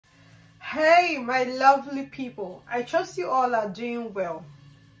Hey my lovely people, I trust you all are doing well.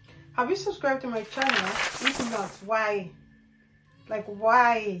 Have you subscribed to my channel? If not, why?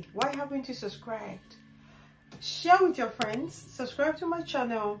 Why haven't you subscribed? Share with your friends, subscribe to my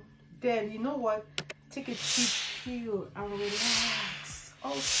channel, then you know what, take a cheap pill and relax.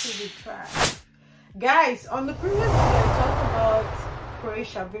 Also thrive. Guys, on the previous video I talked about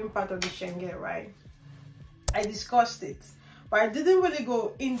Croatia being part of the Schengen, right? I discussed it, but I didn't really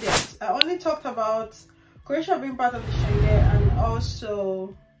go in depth. I only talked about Croatia being part of the Schengen, and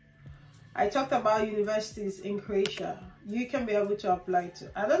also I talked about universities in Croatia you can be able to apply to.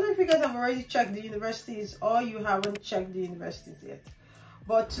 I don't know if you guys have already checked the universities or you haven't checked the universities yet,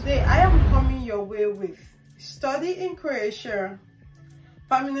 but today I am coming your way with study in Croatia,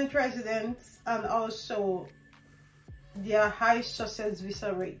 permanent residents, and also their high success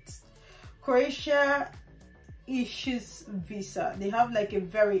visa rates. Croatia issues visa. They have like a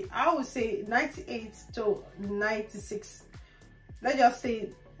very, I would say 98 to 96, let's just say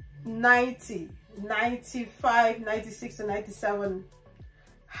 90, 95, 96 to 97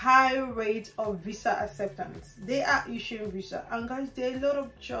 high rate of visa acceptance. They are issuing visa, and guys, there are a lot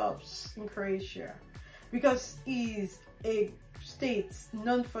of jobs in Croatia because it's a state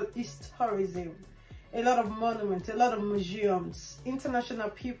known for its tourism. A lot of monuments, a lot of museums. International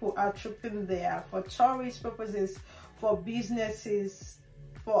people are trooping there for tourist purposes, for businesses,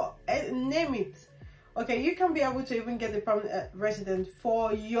 for name it. Okay, you can be able to even get a permanent resident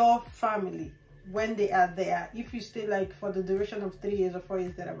for your family when they are there, if you stay like for the duration of 3 years or 4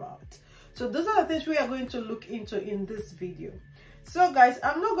 years thereabout. So those are the things we are going to look into in this video. So guys,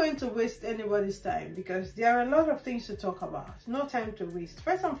 I'm not going to waste anybody's time because there are a lot of things to talk about. No time to waste.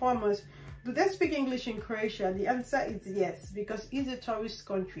 First and foremost, do they speak English in Croatia? The answer is yes, because it's a tourist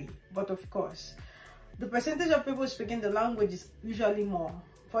country. But of course, the percentage of people speaking the language is usually more.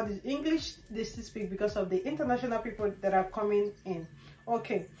 For the English, they still speak because of the international people that are coming in.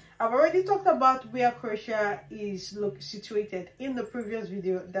 Okay, I've already talked about where Croatia is situated in the previous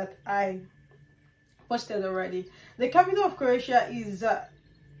video that I posted already. The capital of Croatia is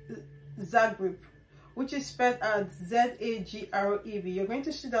Zagreb, which is spelled as Z-A-G-R-E-B. You're going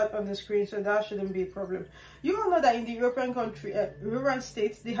to see that on the screen, so that shouldn't be a problem. You all know that in the European country, European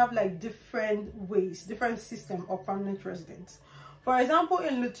states, they have like different ways, different system of permanent residence. For example,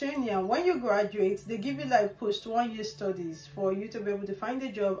 in Lithuania, when you graduate, they give you like post 1 year studies for you to be able to find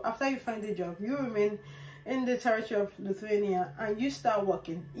a job. After you find a job, you remain in the territory of Lithuania and you start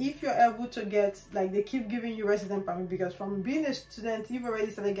working. If you're able to get, like, they keep giving you resident permit, because from being a student, you've already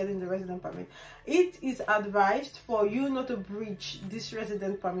started getting the resident permit. It is advised for you not to breach this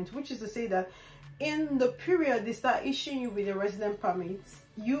resident permit, which is to say that in the period they start issuing you with a resident permit,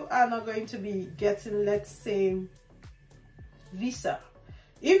 you are not going to be getting, let's say, visa.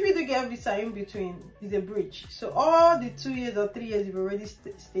 If you do get visa in between, it's a breach. So all the 2 years or 3 years you've already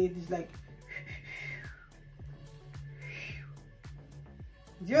stayed is like,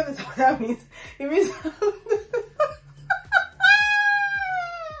 do you understand what that means? It means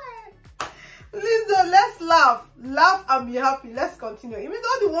listen, let's laugh and be happy. Let's continue. It means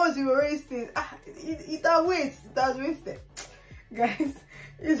all the ones you already stayed, it has wasted. Guys,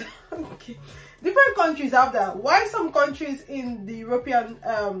 it's okay. Different countries have that. Why some countries in the European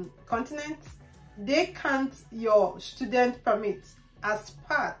continent, they count your student permit as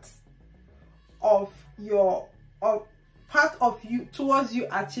part of your you towards you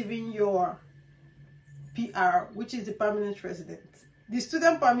achieving your PR, which is the permanent resident. The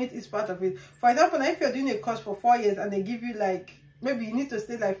student permit is part of it. For example, now if you're doing a course for 4 years and they give you like, maybe you need to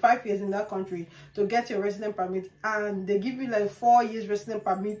stay like 5 years in that country to get your resident permit, and they give you like 4 years resident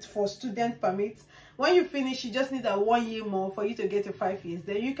permit for student permits. When you finish, you just need that 1 year more for you to get your 5 years.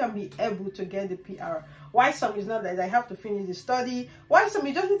 Then you can be able to get the PR. Why some is not like I have to finish the study. Why some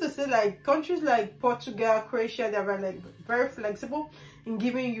you just need to say, like countries like Portugal, Croatia, they are like very flexible in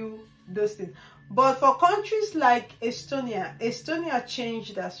giving you those things. But for countries like Estonia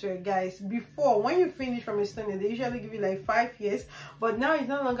changed that, so guys. Before, when you finish from Estonia, they usually give you like 5 years, but now it's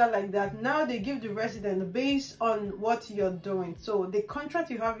no longer like that. Now they give the resident based on what you're doing. So the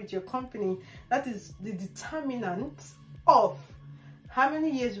contract you have with your company, that is the determinant of how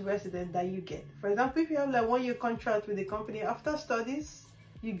many years resident that you get. For example, if you have like 1 year contract with the company, after studies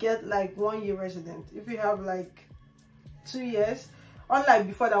you get like 1 year resident. If you have like 2 years, unlike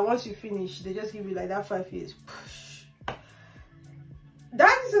before that, once you finish, they just give you like that 5 years.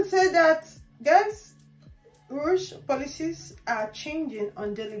 That is to say that, guys, rules, policies are changing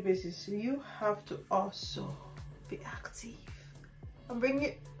on daily basis. So you have to also be active and bring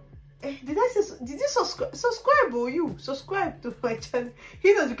it Did I say, did you subscribe? Or you subscribe to my channel,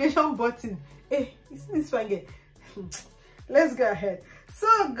 hit the notification button. Hey, you see this one again? Let's go ahead.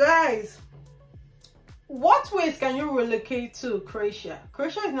 So guys, what ways can you relocate to Croatia?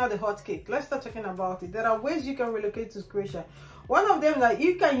 Croatia is not a hot cake. Let's start talking about it. There are ways you can relocate to Croatia. One of them, that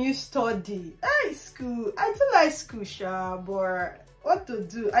you can use study. Hey, school. I do like school, but what to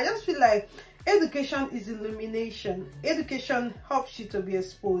do? I just feel like education is illumination. Education helps you to be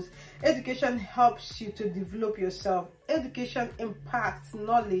exposed. Education helps you to develop yourself. Education impacts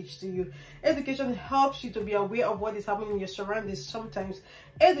knowledge to you. Education helps you to be aware of what is happening in your surroundings. Sometimes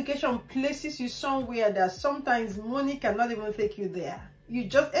education places you somewhere that sometimes money cannot even take you there. You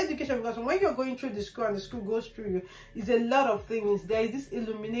just education, because when you're going through the school and the school goes through you, it's a lot of things. There is this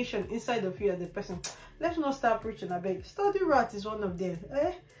illumination inside of you as a person. Let's not start preaching, I beg. Study route is one of them.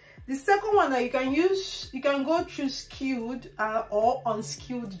 The second one that you can use, you can go through skilled or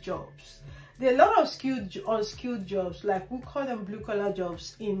unskilled jobs. There are a lot of unskilled jobs, like we call them blue collar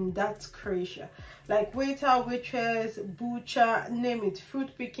jobs in that Croatia, like waiter, waitress, butcher, name it, fruit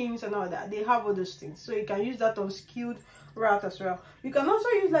pickings and all that. They have all those things, so you can use that unskilled route as well. You can also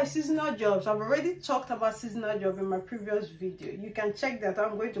use like seasonal jobs. I've already talked about seasonal job in my previous video. You can check that.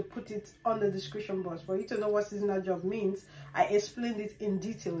 I'm going to put it on the description box for you to know what seasonal job means. I explained it in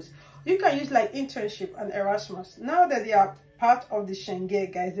details. You can use like internship and Erasmus. Now that they are part of the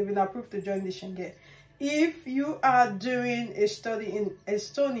Schengen, guys, they've been approved to join the Schengen. If you are doing a study in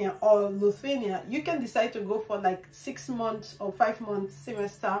Estonia or Lithuania, you can decide to go for like 6 months or 5 months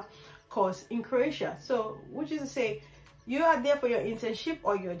semester course in Croatia. So which is to say, you are there for your internship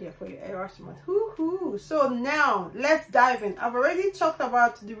or you're there for your Erasmus. So now let's dive in. I've already talked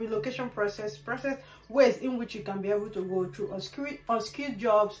about the relocation process ways in which you can be able to go through unskilled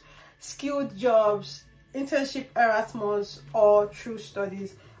jobs, skilled jobs, internship, Erasmus, or through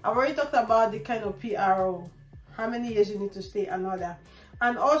studies. I've already talked about the kind of PRO, how many years you need to stay, and all that.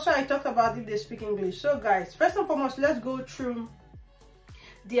 And also I talked about if they speak English. So guys, first and foremost, let's go through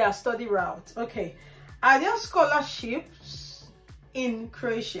their study route. Okay. Are there scholarships in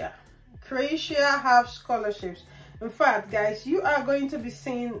Croatia? Croatia have scholarships. In fact, guys, you are going to be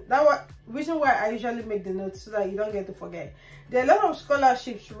seeing that reason why I usually make the notes so that you don't get to forget. There are a lot of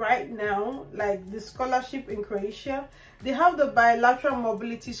scholarships right now, like the scholarship in Croatia. They have the bilateral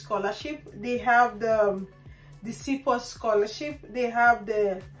mobility scholarship. They have the CPOS scholarship. They have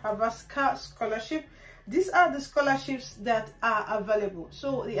the Havaska scholarship. These are the scholarships that are available.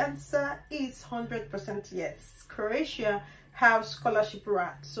 So the answer is 100% yes. Croatia have scholarship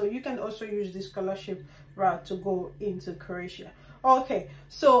route. So you can also use the scholarship route to go into Croatia. Okay,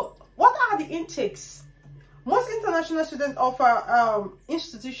 so what are the intakes? Most international students offer,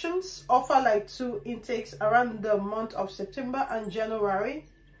 institutions offer like 2 intakes around the month of September and January.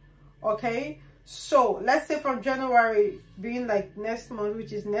 Okay, so let's say from January being like next month,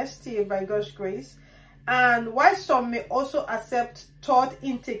 which is next year by God's grace. And while some may also accept 3rd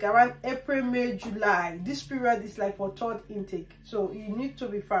intake around April, May, July, this period is like for 3rd intake, so you need to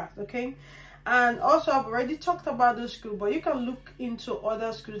be fast. Okay, and also I've already talked about those schools, but you can look into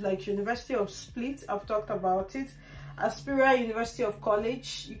other schools like University of Split. I've talked about it. Aspiria University of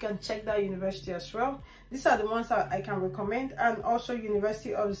College, you can check that university as well. These are the ones that I can recommend. And also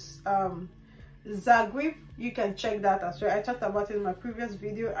University of Zagreb, you can check that as well. I talked about it in my previous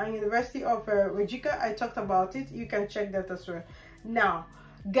video. And University of Rijeka, I talked about it. You can check that as well. Now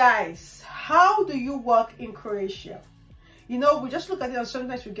guys, how do you work in Croatia? You know, we just look at it and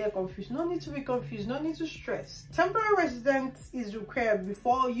sometimes we get confused. No need to be confused, no need to stress. Temporary residence is required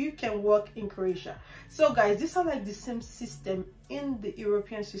before you can work in Croatia. So guys, these are like the same system in the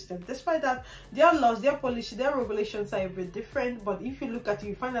European system. Despite that, their laws, their policy, their regulations are a bit different. But if you look at it,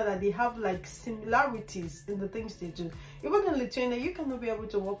 you find out that they have like similarities in the things they do. Even in Lithuania, you cannot be able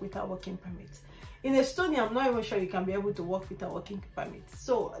to work without working permit. In Estonia, I'm not even sure you can be able to work without working permit.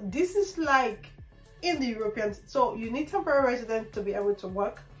 So this is like in the European, so you need temporary resident to be able to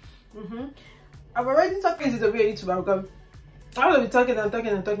work. I've already talked to be a YouTuber because I will be talking and talking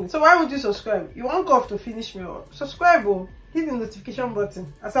and talking. So why would you subscribe? You want God to finish me up? Subscribe or hit the notification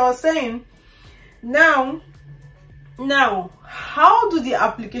button. As I was saying, now how do the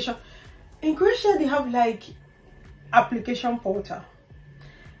application in Croatia? They have like application portal.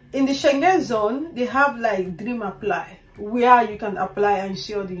 In the Schengen zone, they have like Dream Apply, where you can apply and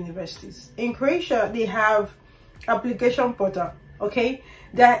see all the universities. In Croatia, they have application portal. Okay,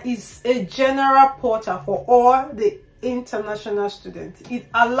 there is a general portal for all the international students. It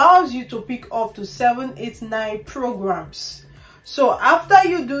allows you to pick up to 7, 8, 9 programs. So after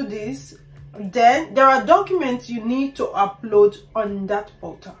you do this, Then there are documents you need to upload on that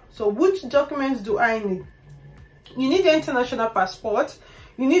portal. So which documents do I need? You need your international passport,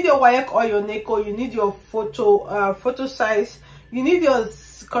 you need your WAEC or your NECO, you need your photo size, you need your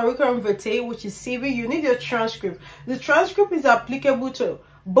curriculum vitae, which is CV, you need your transcript. The transcript is applicable to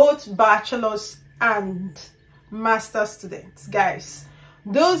both bachelor's and master students, guys.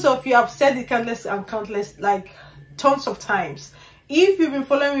 Those of you have said it countless and countless, like tons of times. If you've been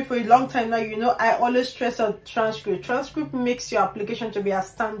following me for a long time now, you know I always stress on transcript. Transcript makes your application to be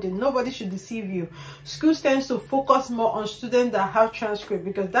outstanding. Nobody should deceive you. Schools tend to focus more on students that have transcript,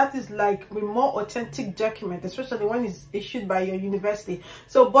 because that is like a more authentic document, especially when it's issued by your university.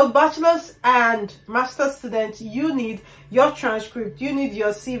 So both bachelor's and master students, you need your transcript, you need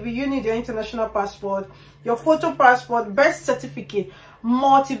your CV, you need your international passport, your photo passport, birth certificate,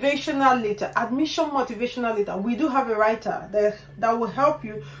 motivational letter, admission motivational letter. We do have a writer that will help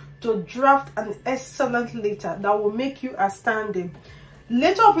you to draft an excellent letter that will make you outstanding.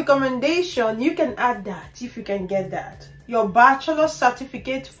 Letter of recommendation, you can add that if you can get that. Your bachelor's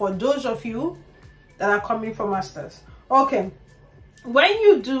certificate for those of you that are coming for masters. Okay, when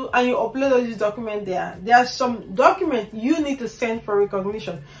you do and you upload all these documents, there are some documents you need to send for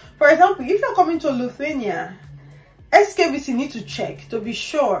recognition. For example, if you're coming to Lithuania, SKVC need to check to be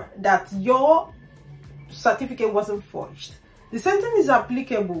sure that your certificate wasn't forged. The same thing is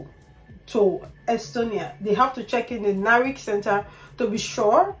applicable to Estonia. They have to check in the NARIC center to be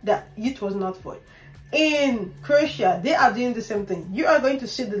sure that it was not forged. In Croatia, they are doing the same thing. You are going to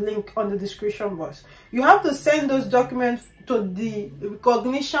see the link on the description box. You have to send those documents to the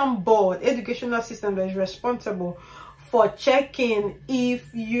recognition board, educational system that is responsible for checking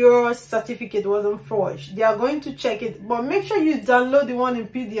if your certificate wasn't forged. They are going to check it, but make sure you download the one in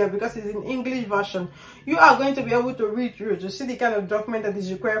PDF because it's in English version. You are going to be able to read through to see the kind of document that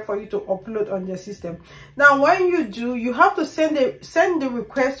is required for you to upload on their system. Now, when you do, you have to send the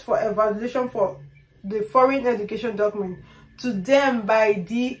request for evaluation for the foreign education document to them by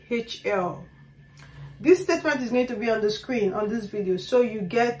DHL. This statement is going to be on the screen on this video, so you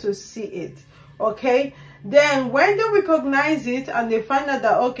get to see it. Okay, then when they recognize it and they find out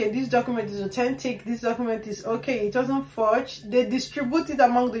that okay, this document is authentic, this document is okay, it doesn't forge, they distribute it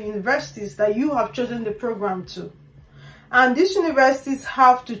among the universities that you have chosen the program to, and these universities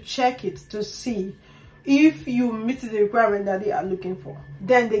have to check it to see if you meet the requirement that they are looking for.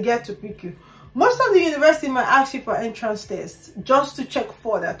 Then they get to pick you. Most of the university might ask you for entrance tests just to check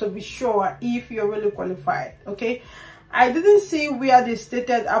further to be sure if you're really qualified. Okay, I didn't see where they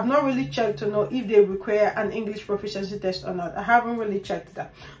stated. I've not really checked to know if they require an English proficiency test or not. I haven't really checked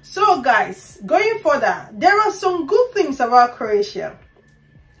that. So guys, going further, there are some good things about Croatia.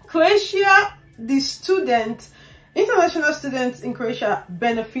 Croatia, the international students in Croatia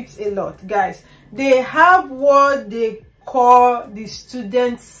benefits a lot, guys. They have what they call the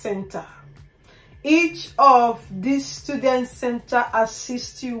student center. Each of these student center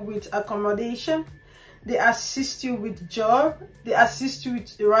assists you with accommodation, they assist you with job, they assist you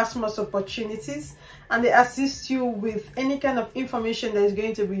with Erasmus opportunities, and they assist you with any kind of information that is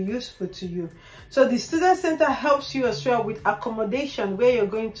going to be useful to you. So the student center helps you as well with accommodation, where you're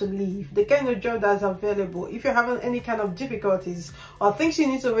going to live, the kind of job that's available. If you're having any kind of difficulties or things you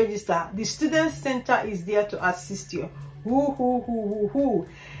need to register, the student center is there to assist you.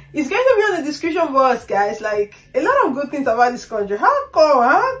 It's going to be on the description box, guys. Like, a lot of good things about this country. How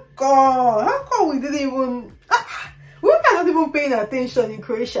come we didn't even, we are not even paying attention in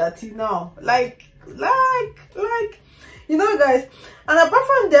Croatia till now. Like, you know, guys. And apart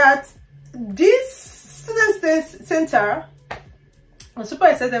from that, this student center, I'm super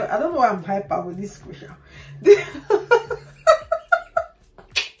excited. I don't know why I'm hyper with this Croatia.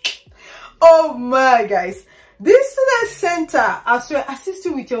 Oh my, guys. This student center as well assists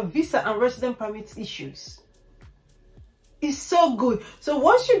you with your visa and resident permit issues. It's so good. So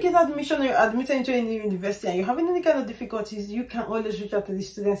once you get admission or you're admitted into any university and you're having any kind of difficulties, you can always reach out to the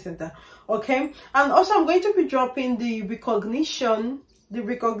student center. Okay, and also I'm going to be dropping the recognition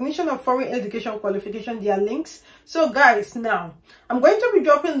of foreign education qualification, their links. So guys, now I'm going to be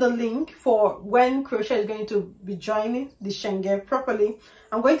dropping the link for when Croatia is going to be joining the Schengen properly.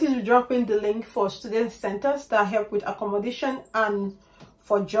 I'm going to be dropping the link for student centers that help with accommodation and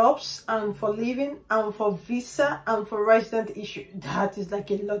for jobs and for living and for visa and for resident issue. That is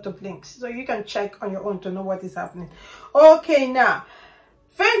like a lot of links, so you can check on your own to know what is happening. Okay, now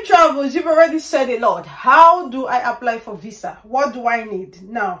Faith travels, you've already said a lot. How do I apply for visa? What do I need?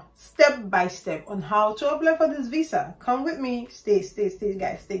 Now, step by step on how to apply for this visa. Come with me. Stay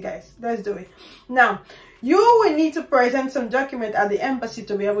guys. Let's do it. Now, you will need to present some document at the embassy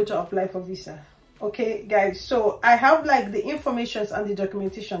to be able to apply for visa. Okay, guys, so I have like the informations and the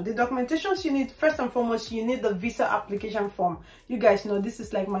documentation. The documentations you need, first and foremost, you need the visa application form. You guys know this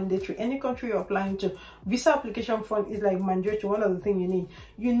is like mandatory. Any country you're applying to, visa application form is like mandatory. One of the things you need.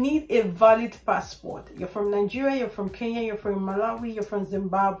 You need a valid passport. You're from Nigeria, you're from Kenya, you're from Malawi, you're from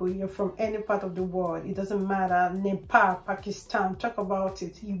Zimbabwe, you're from any part of the world. It doesn't matter. Nepal, Pakistan, talk about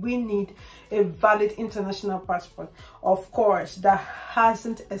it. We need a valid international passport, of course, that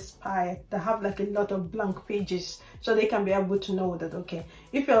hasn't expired, that have like a lot of blank pages, so they can be able to know that, okay,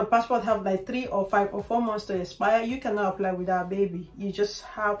 if your passport have like 3 or 5 or 4 months to expire, you cannot apply without baby. You just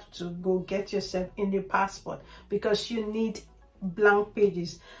have to go get yourself in the passport, because you need blank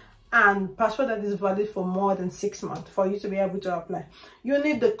pages and passport that is valid for more than 6 months for you to be able to apply. You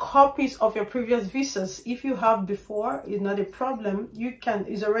need the copies of your previous visas. If you have before, it's not a problem. You can,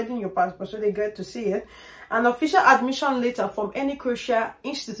 it's already in your passport, so they get to see it. An official admission letter from any Croatia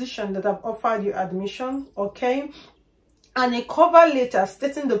institution that have offered you admission, okay? And a cover letter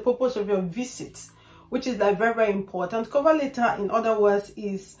stating the purpose of your visit, which is like very, very important. Cover letter, in other words,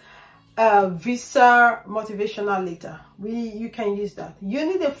 is a visa motivational letter. You can use that. You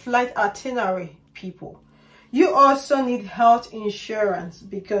need a flight itinerary, people. You also need health insurance,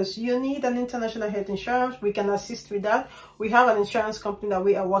 because you need an international health insurance. We can assist with that. We have an insurance company that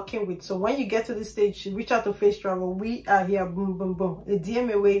we are working with. So when you get to this stage, reach out to Face Travel. We are here, boom, boom, boom, a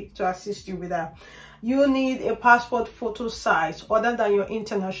DM away to assist you with that. You need a passport photo size other than your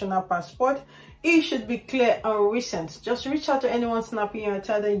international passport. It should be clear and recent. Just reach out to anyone snapping you and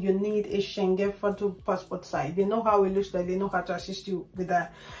tell them you need a Schengen photo passport size. They know how it looks like. They know how to assist you with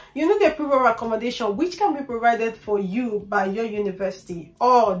that. You need a proof of accommodation, which can be provided for you by your university.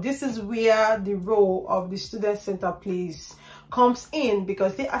 Or this is where the role of the student center comes in,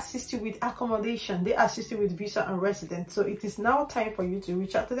 because they assist you with accommodation, they assist you with visa and residence. So it is now time for you to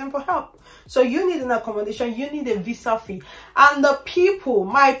reach out to them for help. So you need an accommodation, you need a visa fee, and the people,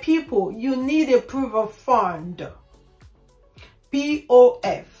 my people, you need a proof of fund,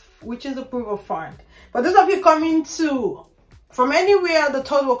 POF, which is a proof of fund. For those of you coming to from anywhere, the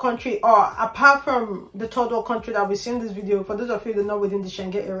third world country, or apart from the third world country that we see in this video, for those of you that are not within the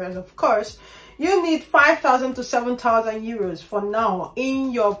Schengen areas, of course, you need 5,000 to 7,000 euros for now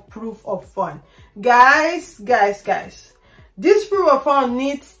in your proof of fund. Guys, this proof of fund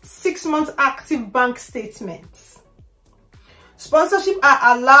needs 6 months active bank statements. Sponsorship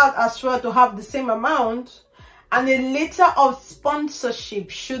are allowed as well to have the same amount, and a letter of sponsorship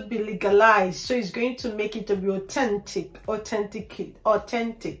should be legalized, so it's going to make it to be authentic. Hope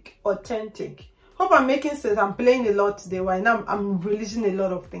I'm making sense. I'm playing a lot today right now. I'm releasing a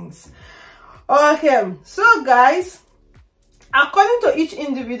lot of things. Okay, so guys, according to each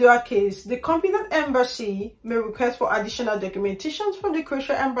individual case, the competent embassy may request for additional documentations from the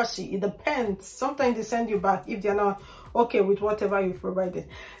Croatian embassy. It depends. Sometimes they send you back if they're not okay with whatever you've provided.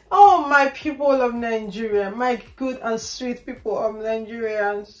 Oh, my people of Nigeria, my good and sweet people of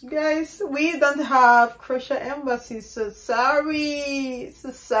Nigerians, guys, we don't have Croatian embassy, so sorry.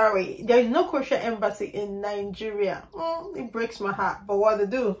 There is no Croatian embassy in Nigeria. It breaks my heart, but what to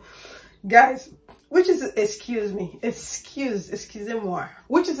do, guys? Which is, excuse me, which is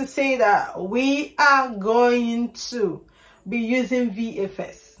to say that we are going to be using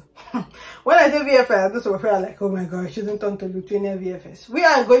VFS. When I say VFS, those of you are like, oh my god, I shouldn't turn to Lithuanian VFS. We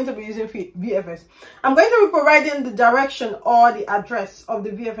are going to be using VFS. I'm going to be providing the direction or the address of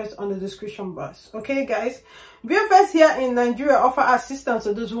the VFS on the description box. Okay, guys? VFS here in Nigeria offer assistance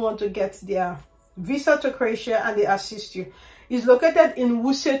to those who want to get their visa to Croatia, and they assist you. It's located in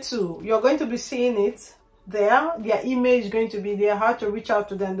Wusetu. You're going to be seeing it there. Their email is going to be there. How to reach out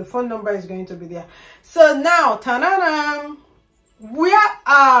to them. The phone number is going to be there. So now, ta-da-da! Where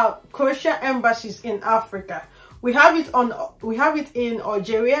are Croatian embassies in Africa? We have it in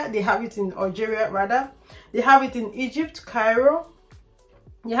Algeria. They have it in Algeria, rather. They have it in Egypt, Cairo.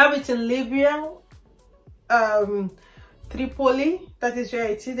 They have it in Libya, Tripoli. That is where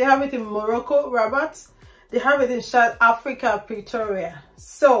it is. They have it in Morocco, Rabat. They have it in South Africa, Pretoria.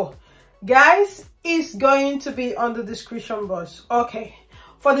 So, guys, it's going to be on the description box. Okay.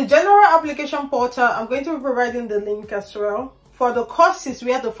 For the general application portal, I'm going to be providing the link as well. For the courses,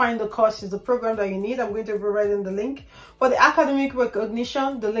 we have to find the courses, the program that you need. I'm going to be providing the link. For the academic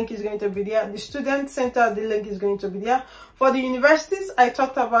recognition, the link is going to be there. The student center, the link is going to be there. For the universities I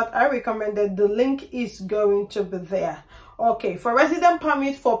talked about, I recommended, the link is going to be there. Okay, for resident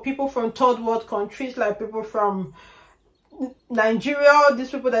permit for people from third world countries, like people from Nigeria,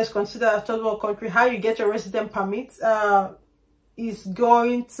 these people that is considered a third world country, how you get your resident permit is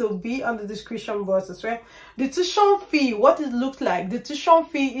going to be on the description box as well. The tuition fee, what it looks like, the tuition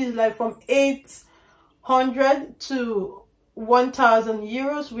fee is like from 800 to 1,000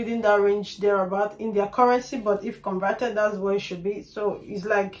 euros, within that range thereabout in their currency, but if converted, that's where it should be. So it's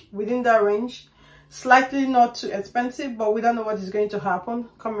like within that range, slightly not too expensive, but we don't know what is going to happen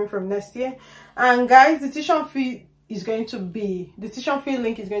coming from next year. And guys, the tuition fee link is going to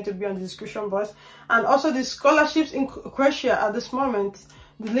be on the description box, and also the scholarships in Croatia at this moment,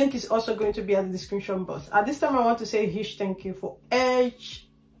 the link is also going to be at the description box. At this time, I want to say a huge thank you for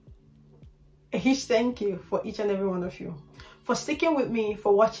each and every one of you, for sticking with me,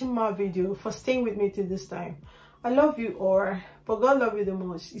 for watching my video, for staying with me till this time. I love you all, but God love you the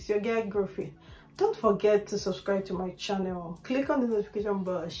most. It's your girl Growthy. Don't forget to subscribe to my channel, click on the notification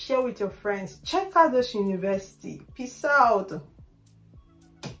bell, share with your friends, check out this university. Peace out.